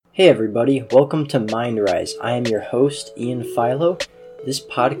Hey everybody, welcome to MindRise. I am your host, Ian Philo. This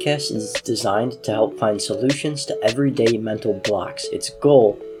podcast is designed to help find solutions to everyday mental blocks. Its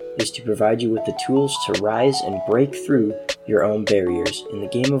goal is to provide you with the tools to rise and break through your own barriers. In the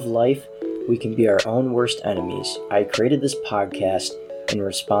game of life, we can be our own worst enemies. I created this podcast in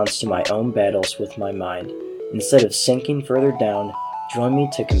response to my own battles with my mind. Instead of sinking further down, join me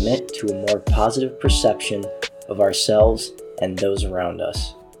to commit to a more positive perception of ourselves and those around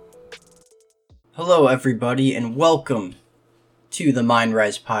us. Hello, everybody, and welcome to the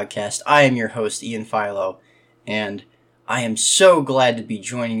MindRise podcast. I am your host, Ian Philo, and I am so glad to be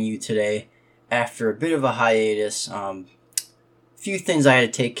joining you today after a bit of a hiatus. Few things I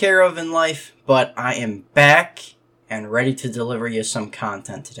had to take care of in life, but I am back and ready to deliver you some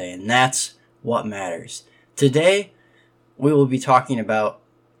content today, and that's what matters. Today, we will be talking about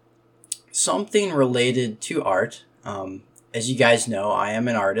something related to art. As you guys know, I am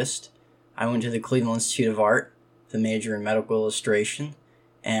an artist. I went to the Cleveland Institute of Art, the major in medical illustration,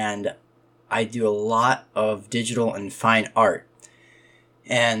 and I do a lot of digital and fine art.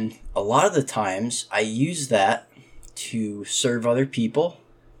 And a lot of the times, I use that to serve other people,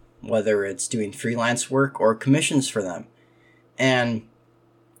 whether it's doing freelance work or commissions for them. And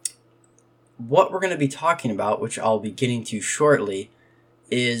what we're going to be talking about, which I'll be getting to shortly,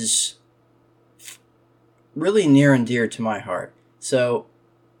 is really near and dear to my heart. So,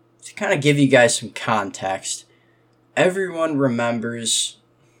 to kind of give you guys some context, everyone remembers,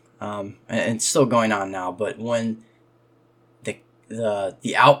 and it's still going on now, but when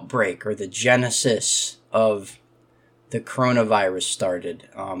the outbreak or the genesis of the coronavirus started,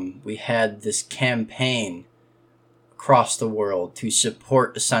 we had this campaign across the world to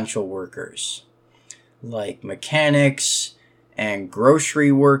support essential workers, like mechanics and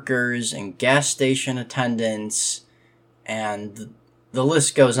grocery workers and gas station attendants, and the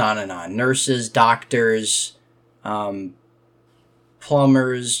list goes on and on. Nurses, doctors,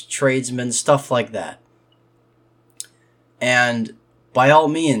 plumbers, tradesmen, stuff like that. And by all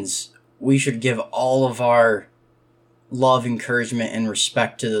means, we should give all of our love, encouragement, and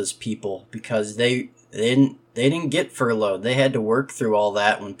respect to those people, because they didn't get furloughed. They had to work through all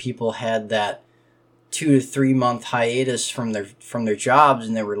that when people had that 2 to 3 month hiatus from their jobs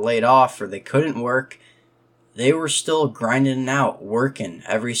and they were laid off or they couldn't work. They were still grinding out, working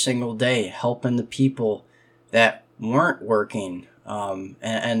every single day, helping the people that weren't working.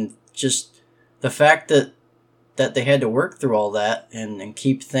 And just the fact that they had to work through all that and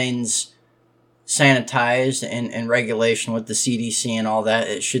keep things sanitized and regulation with the CDC and all that,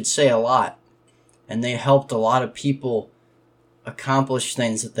 it should say a lot. And they helped a lot of people accomplish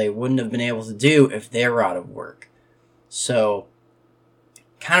things that they wouldn't have been able to do if they were out of work. So,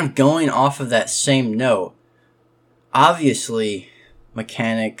 kind of going off of that same note, obviously,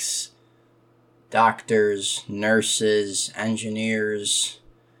 mechanics, doctors, nurses, engineers,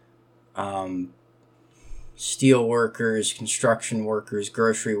 steel workers, construction workers,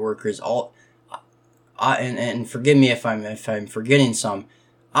 grocery workers, all, and forgive me if I'm forgetting some.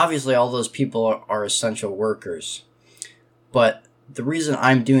 Obviously, all those people are essential workers. But the reason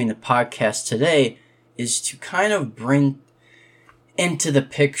I'm doing the podcast today is to kind of bring into the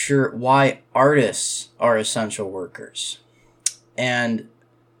picture why artists are essential workers. And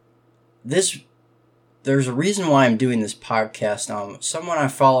there's a reason why I'm doing this podcast. Someone I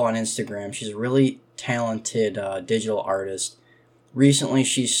follow on Instagram, she's a really talented digital artist. Recently,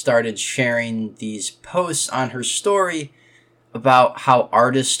 she started sharing these posts on her story about how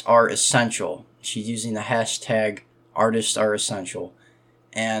artists are essential. She's using the hashtag artists are essential.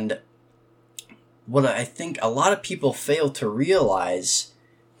 And what I think a lot of people fail to realize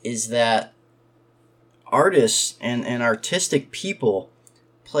is that artists and artistic people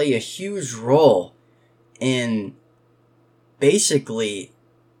play a huge role in basically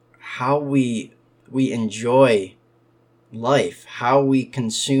how we enjoy life, how we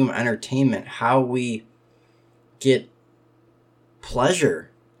consume entertainment, how we get pleasure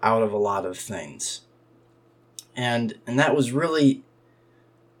out of a lot of things. And that was really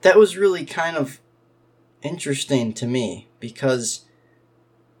kind of interesting to me, because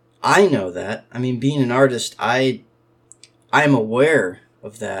I know that. I mean, being an artist, I'm aware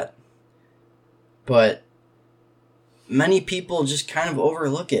of that, but many people just kind of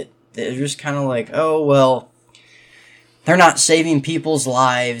overlook it. They're just kind of like, oh, well, they're not saving people's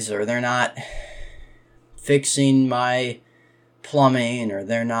lives, or they're not fixing my plumbing, or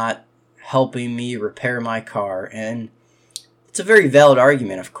they're not helping me repair my car. And it's a very valid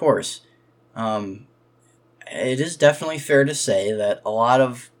argument, of course. It is definitely fair to say that a lot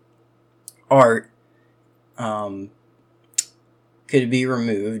of art could be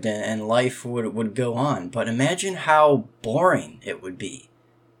removed and life would go on. But imagine how boring it would be.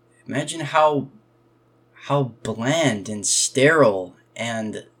 Imagine how bland and sterile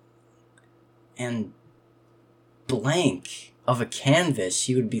and blank of a canvas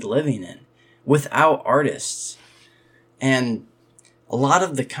you would be living in without artists. And a lot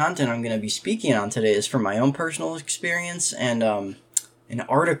of the content I'm going to be speaking on today is from my own personal experience and an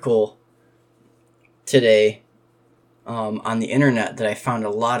article today on the internet that I found a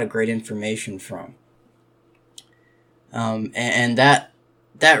lot of great information from. And that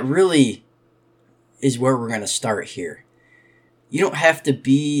really is where we're going to start here. You don't have to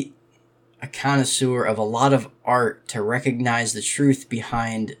be a connoisseur of a lot of art to recognize the truth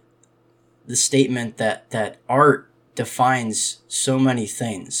behind the statement that art defines so many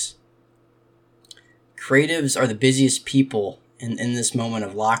things. Creatives are the busiest people in this moment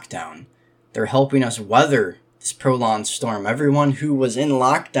of lockdown. They're helping us weather this prolonged storm. Everyone who was in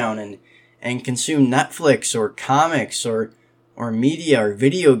lockdown and consumed Netflix or comics or media or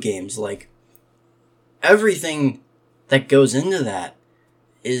video games, like everything that goes into that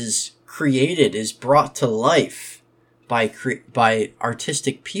is created, is brought to life by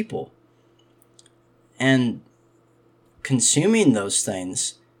artistic people. And consuming those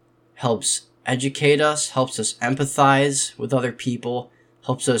things helps educate us, helps us empathize with other people,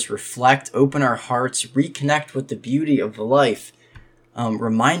 helps us reflect, open our hearts, reconnect with the beauty of life,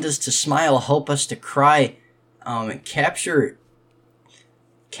 remind us to smile, help us to cry, and capture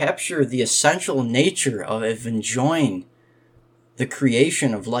the essential nature of enjoying the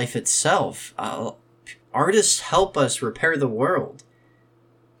creation of life itself. Artists help us repair the world.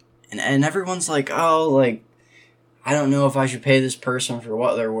 And everyone's like, I don't know if I should pay this person for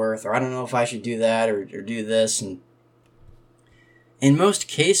what they're worth, or I don't know if I should do that or do this. And in most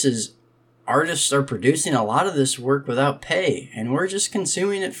cases, artists are producing a lot of this work without pay, and we're just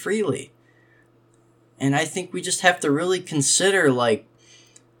consuming it freely. And I think we just have to really consider,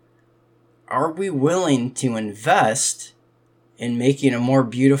 are we willing to invest in making a more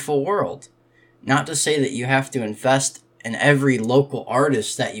beautiful world? Not to say that you have to invest in every local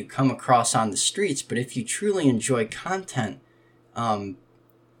artist that you come across on the streets, but if you truly enjoy content,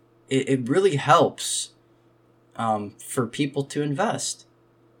 it really helps for people to invest,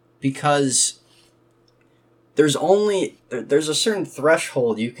 because there's a certain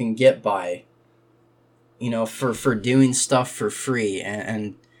threshold you can get by, for doing stuff for free,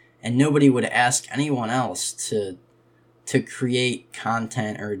 and nobody would ask anyone else to create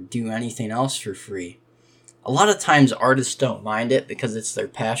content or do anything else for free. A lot of times artists don't mind it because it's their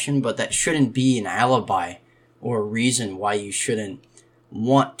passion, but that shouldn't be an alibi or a reason why you shouldn't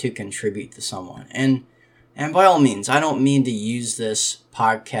want to contribute to someone. And by all means, I don't mean to use this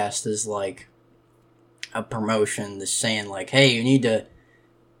podcast as like a promotion, that's saying like, hey, you need to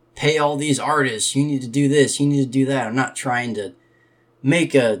pay all these artists, you need to do this, you need to do that. I'm not trying to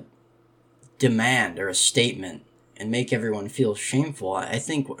make a demand or a statement and make everyone feel shameful. I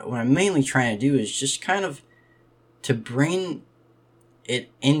think what I'm mainly trying to do is just kind of to bring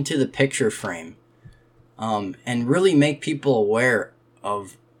it into the picture frame, and really make people aware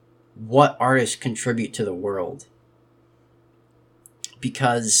of what artists contribute to the world.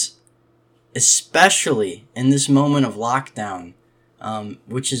 Because especially in this moment of lockdown,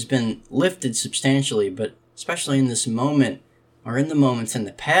 which has been lifted substantially, but especially in this moment, or in the moments in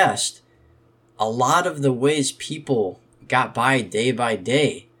the past, a lot of the ways people got by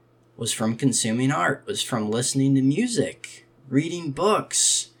day was from consuming art, was from listening to music, reading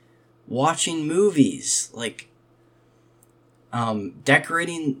books, watching movies,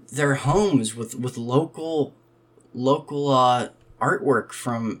 decorating their homes with local artwork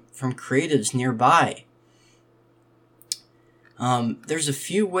from creatives nearby. There's a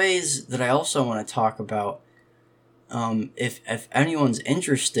few ways that I also want to talk about, if anyone's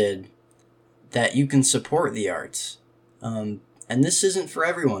interested, that you can support the arts. And this isn't for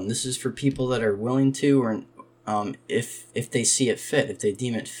everyone. This is for people that are willing to, or if they see it fit, if they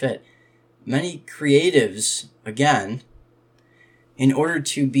deem it fit. Many creatives, again, in order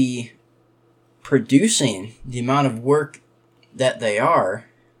to be producing the amount of work that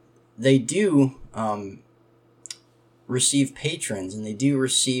they do receive patrons, and they do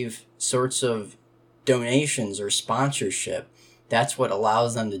receive sorts of donations or sponsorship. That's what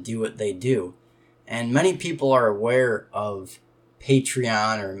allows them to do what they do. And many people are aware of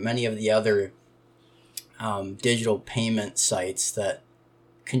Patreon or many of the other digital payment sites that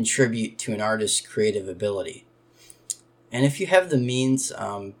contribute to an artist's creative ability. And if you have the means,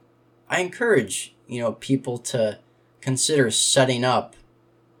 I encourage people to consider setting up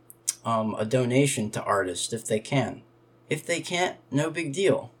a donation to artists if they can. If they can't, no big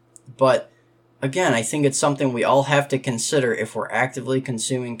deal. But again, I think it's something we all have to consider if we're actively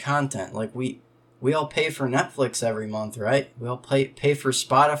consuming content. Like we all pay for Netflix every month, right? We all pay for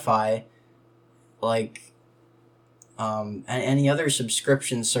Spotify, like any other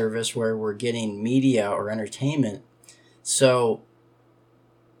subscription service where we're getting media or entertainment. So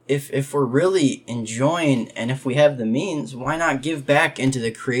if we're really enjoying and if we have the means, why not give back into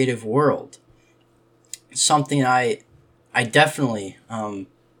the creative world? Something I definitely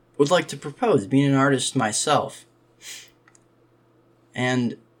would like to propose, being an artist myself.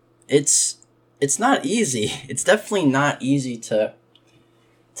 And it's not easy. It's definitely not easy to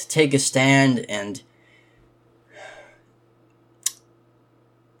take a stand and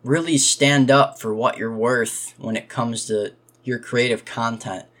really stand up for what you're worth when it comes to your creative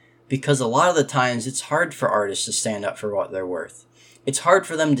content. Because a lot of the times it's hard for artists to stand up for what they're worth. It's hard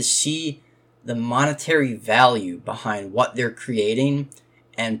for them to see the monetary value behind what they're creating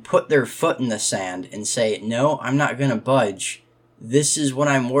and put their foot in the sand and say, no, I'm not going to budge. This is what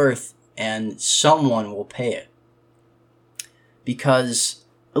I'm worth, and someone will pay it. Because,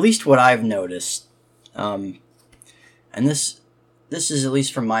 at least what I've noticed, and this is at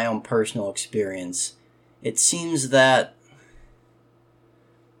least from my own personal experience, it seems that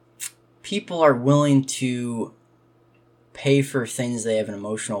people are willing to pay for things they have an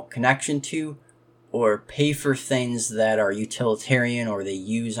emotional connection to, or pay for things that are utilitarian or they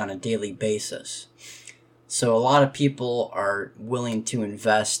use on a daily basis. So a lot of people are willing to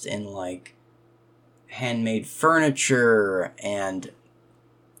invest in like handmade furniture and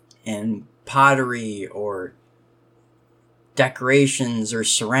pottery or decorations or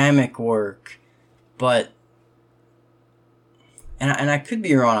ceramic work, but and I could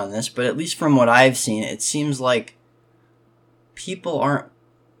be wrong on this, but at least from what I've seen, it seems like people aren't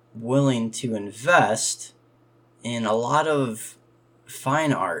willing to invest in a lot of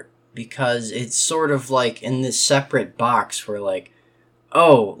fine art because it's sort of like in this separate box where like,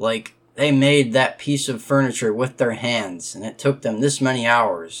 oh, like they made that piece of furniture with their hands and it took them this many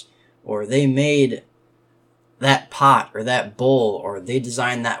hours, or they made that pot or that bowl, or they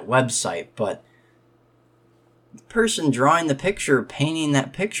designed that website, but the person drawing the picture, painting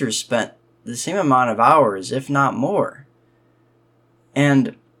that picture spent the same amount of hours, if not more.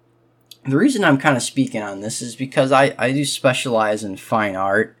 And the reason I'm kind of speaking on this is because I do specialize in fine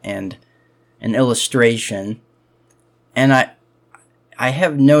art and illustration, and I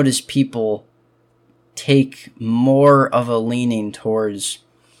have noticed people take more of a leaning towards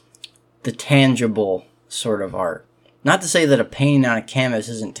the tangible sort of art. Not to say that a painting on a canvas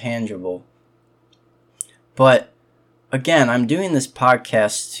isn't tangible, but again, I'm doing this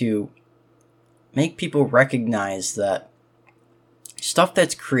podcast to make people recognize that stuff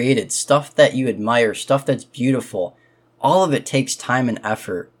that's created, stuff that you admire, stuff that's beautiful, all of it takes time and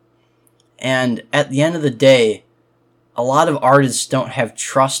effort. And at the end of the day, a lot of artists don't have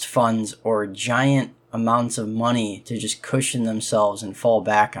trust funds or giant amounts of money to just cushion themselves and fall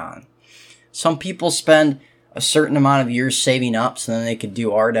back on. Some people spend a certain amount of years saving up so then they could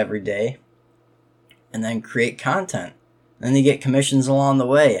do art every day and then create content. And then they get commissions along the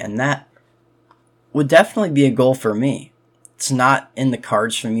way, and that would definitely be a goal for me. It's not in the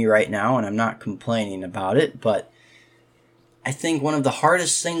cards for me right now, and I'm not complaining about it, but I think one of the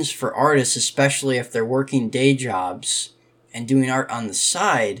hardest things for artists, especially if they're working day jobs and doing art on the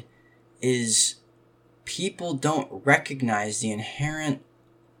side, is people don't recognize the inherent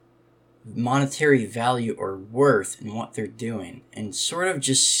monetary value or worth in what they're doing, and sort of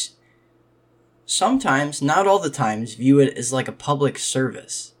just sometimes, not all the times, view it as like a public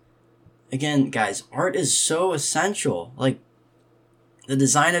service. Again, guys, art is so essential. Like the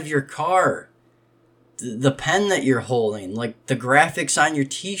design of your car, the pen that you're holding, like the graphics on your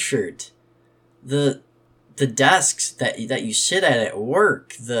t-shirt, the desks that you sit at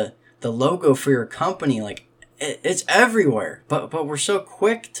work, the logo for your company, like it's everywhere. But we're so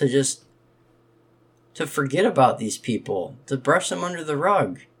quick to forget about these people, to brush them under the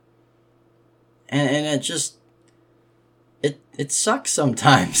rug. And it just it sucks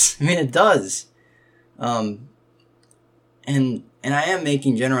sometimes. I mean, it does. And I am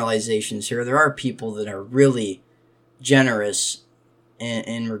making generalizations here. There are people that are really generous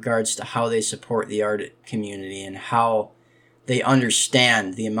in regards to how they support the art community and how they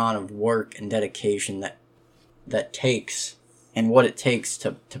understand the amount of work and dedication that takes and what it takes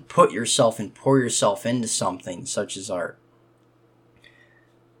to put yourself and pour yourself into something such as art.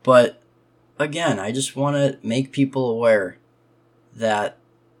 But again, I just want to make people aware that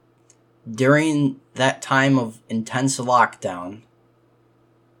during that time of intense lockdown,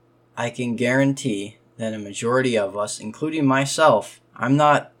 I can guarantee that a majority of us, including myself, I'm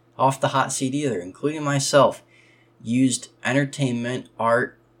not off the hot seat either, including myself, used entertainment,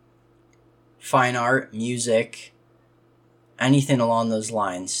 art, fine art, music, anything along those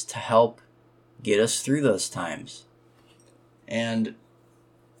lines to help get us through those times. And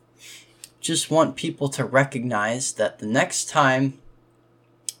just want people to recognize that the next time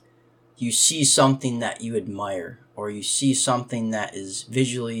you see something that you admire, or you see something that is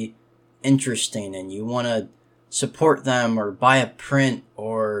visually interesting and you want to support them or buy a print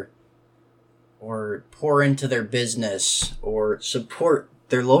or pour into their business or support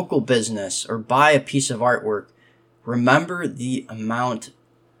their local business or buy a piece of artwork, remember the amount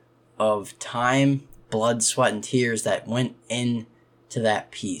of time, blood, sweat, and tears that went into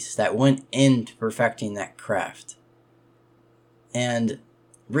that piece, that went into perfecting that craft. And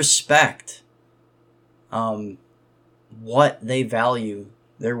respect what they value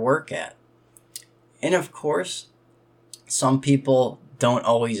their work at. And of course, some people don't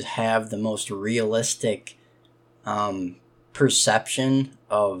always have the most realistic perception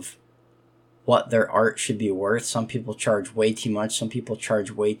of what their art should be worth. Some people charge way too much, some people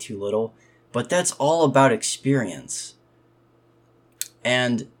charge way too little, but that's all about experience.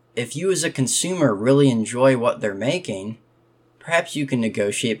 And if you as a consumer really enjoy what they're making, perhaps you can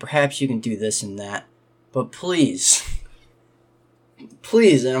negotiate, perhaps you can do this and that, but please,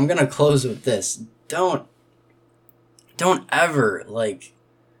 and I'm going to close with this, don't ever,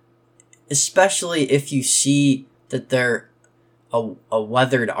 especially if you see that they're a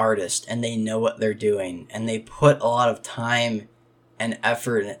weathered artist and they know what they're doing and they put a lot of time and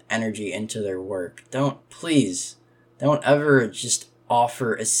effort and energy into their work, don't ever just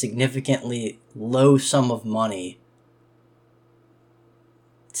offer a significantly low sum of money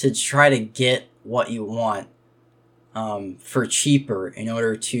to try to get what you want for cheaper in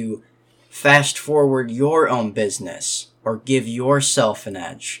order to fast forward your own business or give yourself an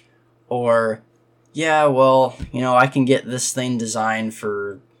edge. Or, I can get this thing designed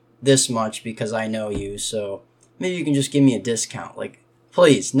for this much because I know you, so maybe you can just give me a discount.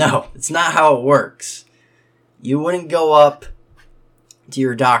 Please, no, it's not how it works. You wouldn't go up to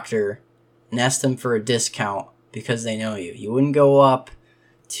your doctor and ask them for a discount because they know you. You wouldn't go up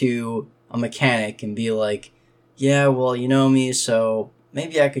to a mechanic and be like, you know me, so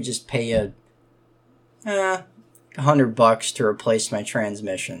maybe I could just pay you $100 to replace my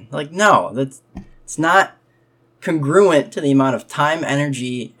transmission. No, it's not congruent to the amount of time,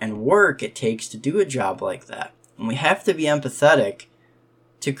 energy, and work it takes to do a job like that. And we have to be empathetic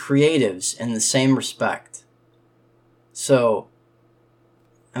to creatives in the same respect. So,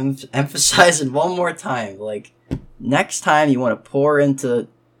 I'm emphasizing one more time, next time you want to pour into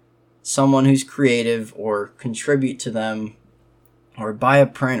someone who's creative or contribute to them or buy a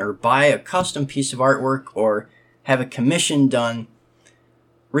print or buy a custom piece of artwork or have a commission done,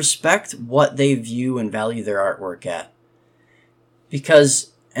 respect what they view and value their artwork at.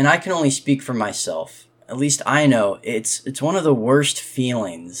 Because, and I can only speak for myself, at least I know, it's one of the worst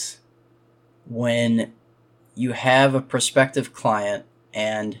feelings when you have a prospective client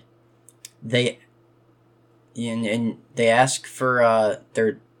and they ask for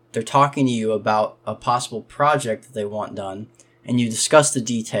they're talking to you about a possible project that they want done, and you discuss the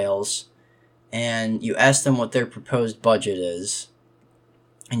details, and you ask them what their proposed budget is,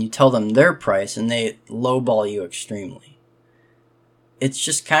 and you tell them their price, and they lowball you extremely. It's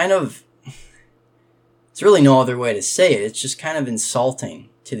just it's really no other way to say it. It's just kind of insulting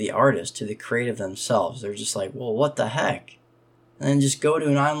to the artist, to the creative themselves. They're just like, well, what the heck? And then just go to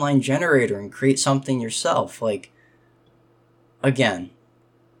an online generator and create something yourself. Again,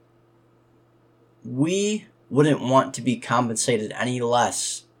 we wouldn't want to be compensated any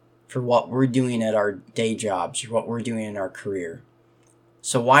less for what we're doing at our day jobs or what we're doing in our career.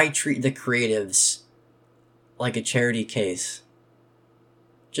 So why treat the creatives like a charity case?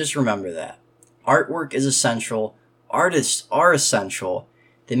 Just remember that. Artwork is essential. Artists are essential.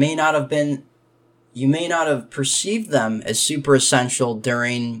 You may not have perceived them as super essential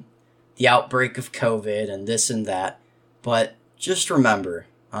during the outbreak of COVID and this and that, but just remember,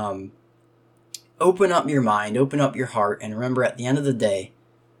 open up your mind, open up your heart, and remember at the end of the day,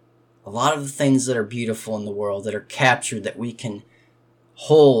 a lot of the things that are beautiful in the world, that are captured, that we can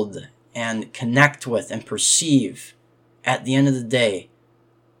hold and connect with and perceive, at the end of the day,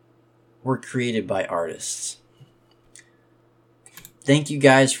 were created by artists. Thank you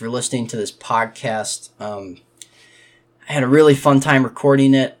guys for listening to this podcast. I had a really fun time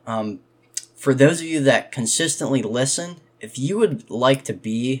recording it. For those of you that consistently listen, if you would like to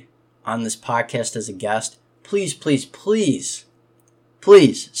be on this podcast as a guest, please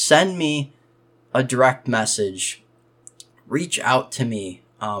send me a direct message. Reach out to me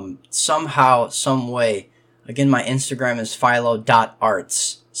somehow, some way. Again, my Instagram is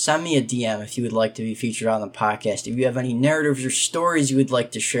philo.arts. Send me a DM if you would like to be featured on the podcast. If you have any narratives or stories you would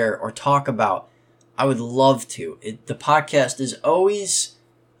like to share or talk about, I would love to. The podcast is always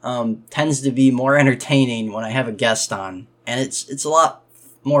tends to be more entertaining when I have a guest on, and it's a lot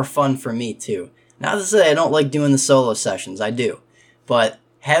more fun for me too. Not to say I don't like doing the solo sessions, I do, but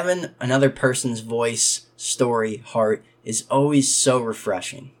having another person's voice, story, heart is always so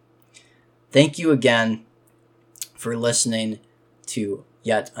refreshing. Thank you again for listening to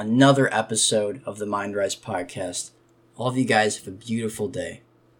yet another episode of the Mind Rise podcast. All of you guys have a beautiful day.